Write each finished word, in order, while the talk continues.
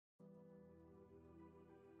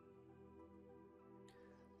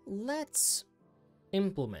let's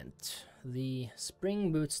implement the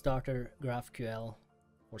spring-boot-starter-graphql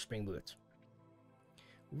for Spring Boot.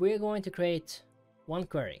 We're going to create one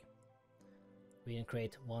query. We're going to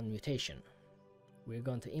create one mutation. We're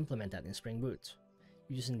going to implement that in Spring Boot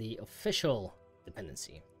using the official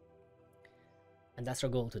dependency. And that's our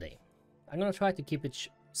goal today. I'm going to try to keep it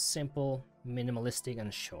simple, minimalistic,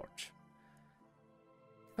 and short.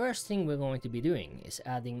 First thing we're going to be doing is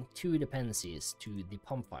adding two dependencies to the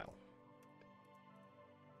POM file.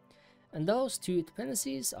 And those two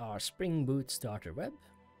dependencies are spring-boot-starter-web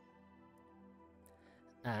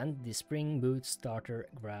and the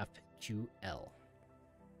spring-boot-starter-graphql.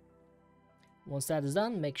 Once that is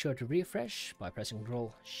done, make sure to refresh by pressing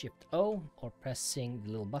Ctrl-Shift-O or pressing the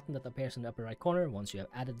little button that appears in the upper right corner once you have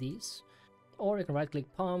added these. Or you can right-click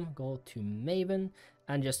POM, go to Maven,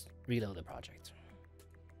 and just reload the project.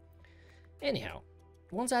 Anyhow,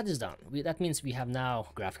 once that is done, that means we have now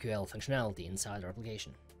GraphQL functionality inside our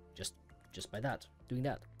application. Just by that, doing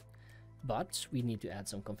that. But we need to add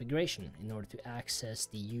some configuration in order to access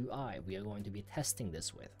the UI we are going to be testing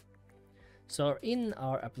this with. So in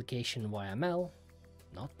our application YML,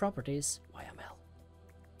 not properties, YML,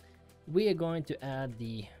 we are going to add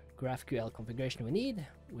the GraphQL configuration we need,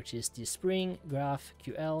 which is the spring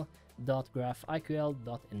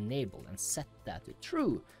graphql.graphql.enable, and set that to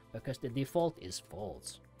true because the default is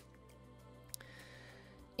false.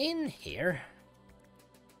 In here,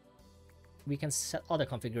 we can set other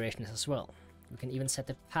configurations as well. We can even set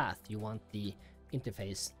the path you want the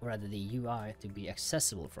interface, or rather the UI, to be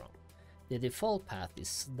accessible from. The default path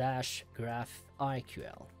is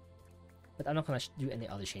 --graphql, but I'm not going to do any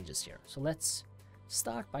other changes here. So let's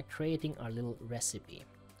start by creating our little recipe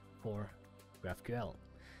for GraphQL.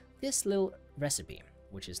 This little recipe,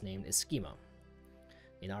 which is named a schema,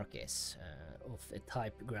 in our case, of a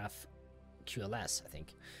type GraphQLS, I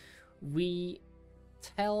think, we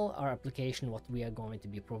tell our application what we are going to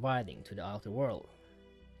be providing to the outer world.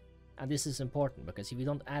 And this is important because if you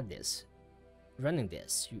don't add this, running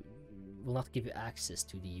this will not give you access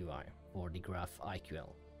to the UI or the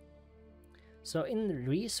GraphQL. So in the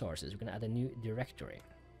resources, we're going to add a new directory.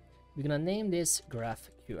 We're going to name this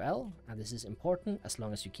GraphQL, and this is important as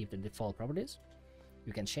long as you keep the default properties.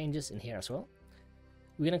 You can change this in here as well.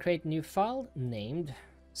 We're going to create a new file named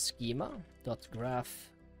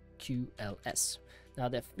schema.graphqls. Now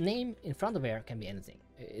the name in front of here can be anything.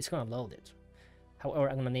 It's going to load it. However,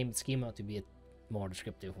 I'm going to name it schema to be more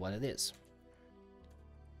descriptive of what it is.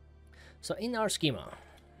 So in our schema,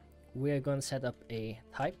 we're going to set up a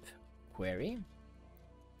type query,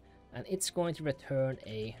 and it's going to return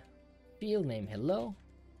a field name hello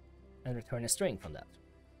and return a string from that.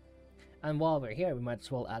 And while we're here, we might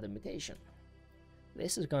as well add a mutation.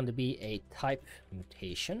 This is going to be a type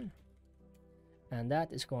mutation, and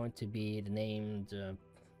that is going to be the named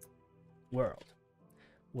world,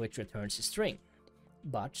 which returns a string.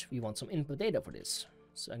 But we want some input data for this,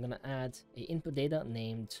 so I'm going to add a input data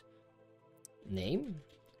named name,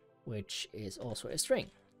 which is also a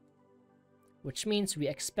string, which means we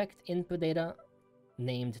expect input data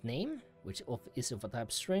named name, which is of a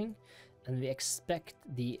type string, and we expect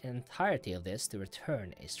the entirety of this to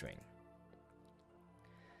return a string.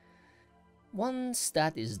 Once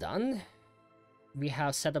that is done, we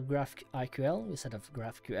have set up GraphQL, we set up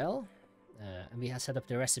GraphQL, and we have set up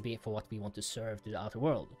the recipe for what we want to serve to the outer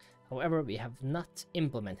world. However, we have not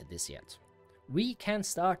implemented this yet. We can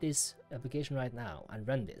start this application right now and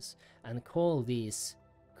run this and call these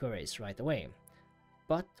queries right away.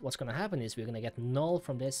 But what's going to happen is we're going to get null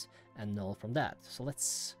from this and null from that. So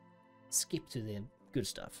let's skip to the good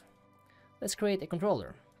stuff. Let's create a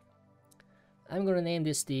controller. I'm going to name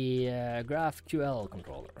this the GraphQL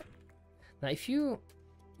controller. Now, if you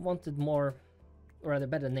wanted more, or rather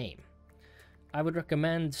better name, I would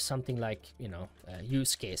recommend something like,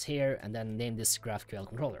 use case here and then name this GraphQL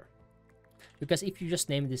controller. Because if you just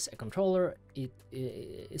name this a controller,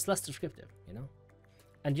 it's less descriptive,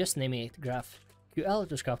 And just naming it GraphQL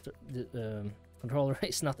controller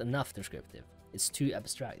is not enough descriptive. It's too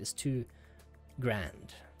abstract, it's too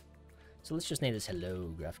grand. So let's just name this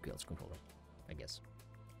hello GraphQL controller, I guess.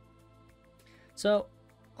 So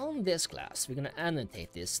on this class, we're going to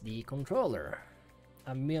annotate this, the controller.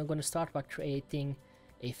 And we are going to start by creating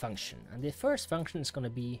a function. And the first function is going to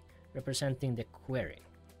be representing the query.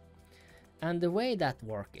 And the way that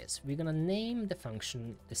works is we're going to name the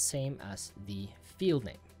function the same as the field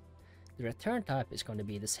name. The return type is going to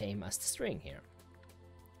be the same as the string here.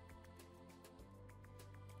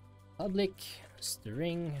 Public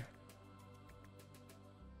string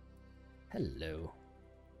hello.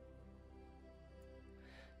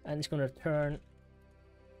 And it's going to return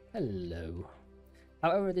hello.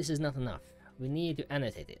 However, this is not enough. We need to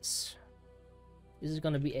annotate this. This is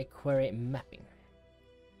going to be a query mapping.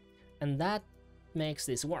 And that makes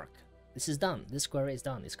this work. This is done. This query is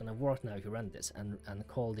done. It's going to work now if you run this and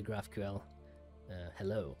call the GraphQL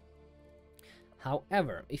hello.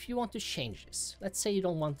 However, if you want to change this, let's say you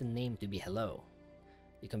don't want the name to be hello.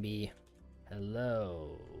 It can be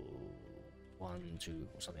hello 1, 2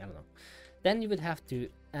 or something, I don't know. Then you would have to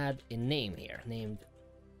add a name here named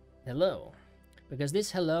hello, because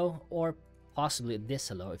this hello, or possibly this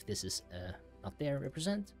hello if this is not there,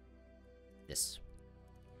 represent this.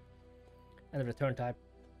 And the return type,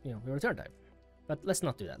 the return type. But let's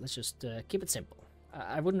not do that. Let's just keep it simple.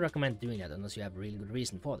 I wouldn't recommend doing that unless you have a really good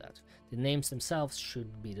reason for that. The names themselves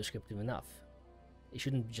should be descriptive enough. It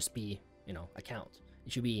shouldn't just be, account.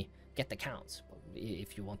 It should be get accounts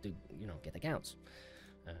if you want to, get accounts.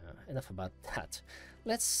 Enough about that.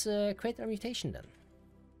 Let's create our mutation then.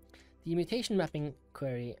 The mutation mapping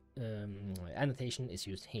query annotation is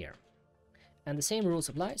used here. And the same rules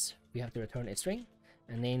applies. We have to return a string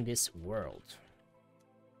and name this world.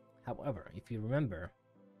 However, if you remember,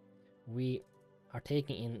 we are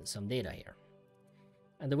taking in some data here.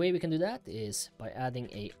 And the way we can do that is by adding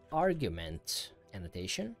a argument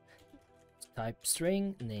annotation, type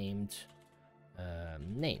string named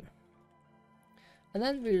name. And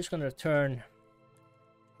then we're just going to return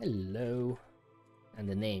hello and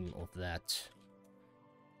the name of that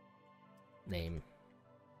name.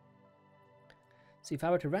 So if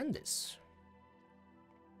I were to run this,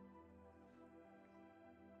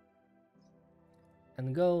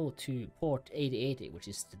 and go to port 8080, which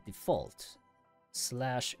is the default,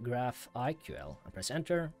 /graphiql, and press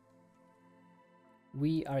enter,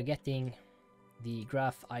 we are getting the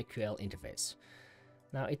GraphQL interface.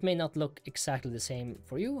 Now, it may not look exactly the same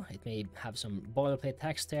for you. It may have some boilerplate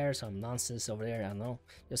text there, some nonsense over there, I don't know.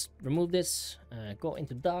 Just remove this, go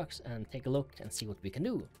into docs and take a look and see what we can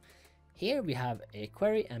do. Here we have a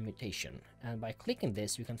query and mutation, and by clicking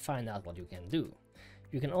this you can find out what you can do.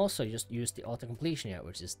 You can also just use the auto-completion here,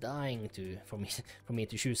 which is dying for me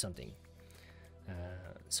to choose something.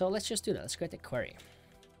 So let's just do that. Let's create a query.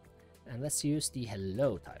 And let's use the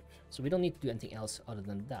hello type. So we don't need to do anything else other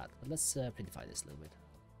than that. But let's prettify this a little bit.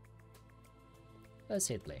 Let's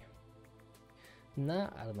hit play.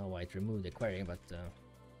 Now, I don't know why it removed the query, but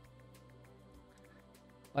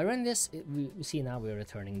by running this, we see now we're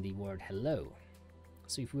returning the word hello.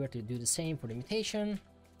 So if we were to do the same for the mutation,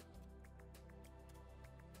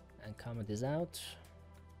 and comment this out,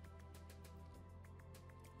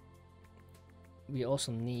 we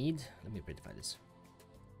also need, let me prettify this,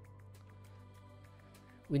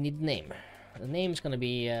 we need name. The name is going to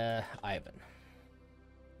be Ivan,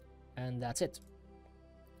 and that's it.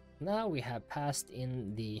 Now we have passed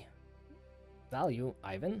in the value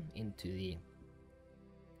Ivan into the,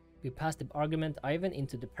 we passed the argument Ivan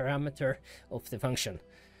into the parameter of the function,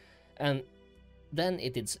 and then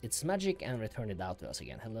it did its magic and returned it out to us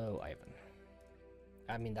again. Hello, Ivan.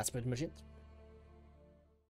 I mean, that's pretty much it.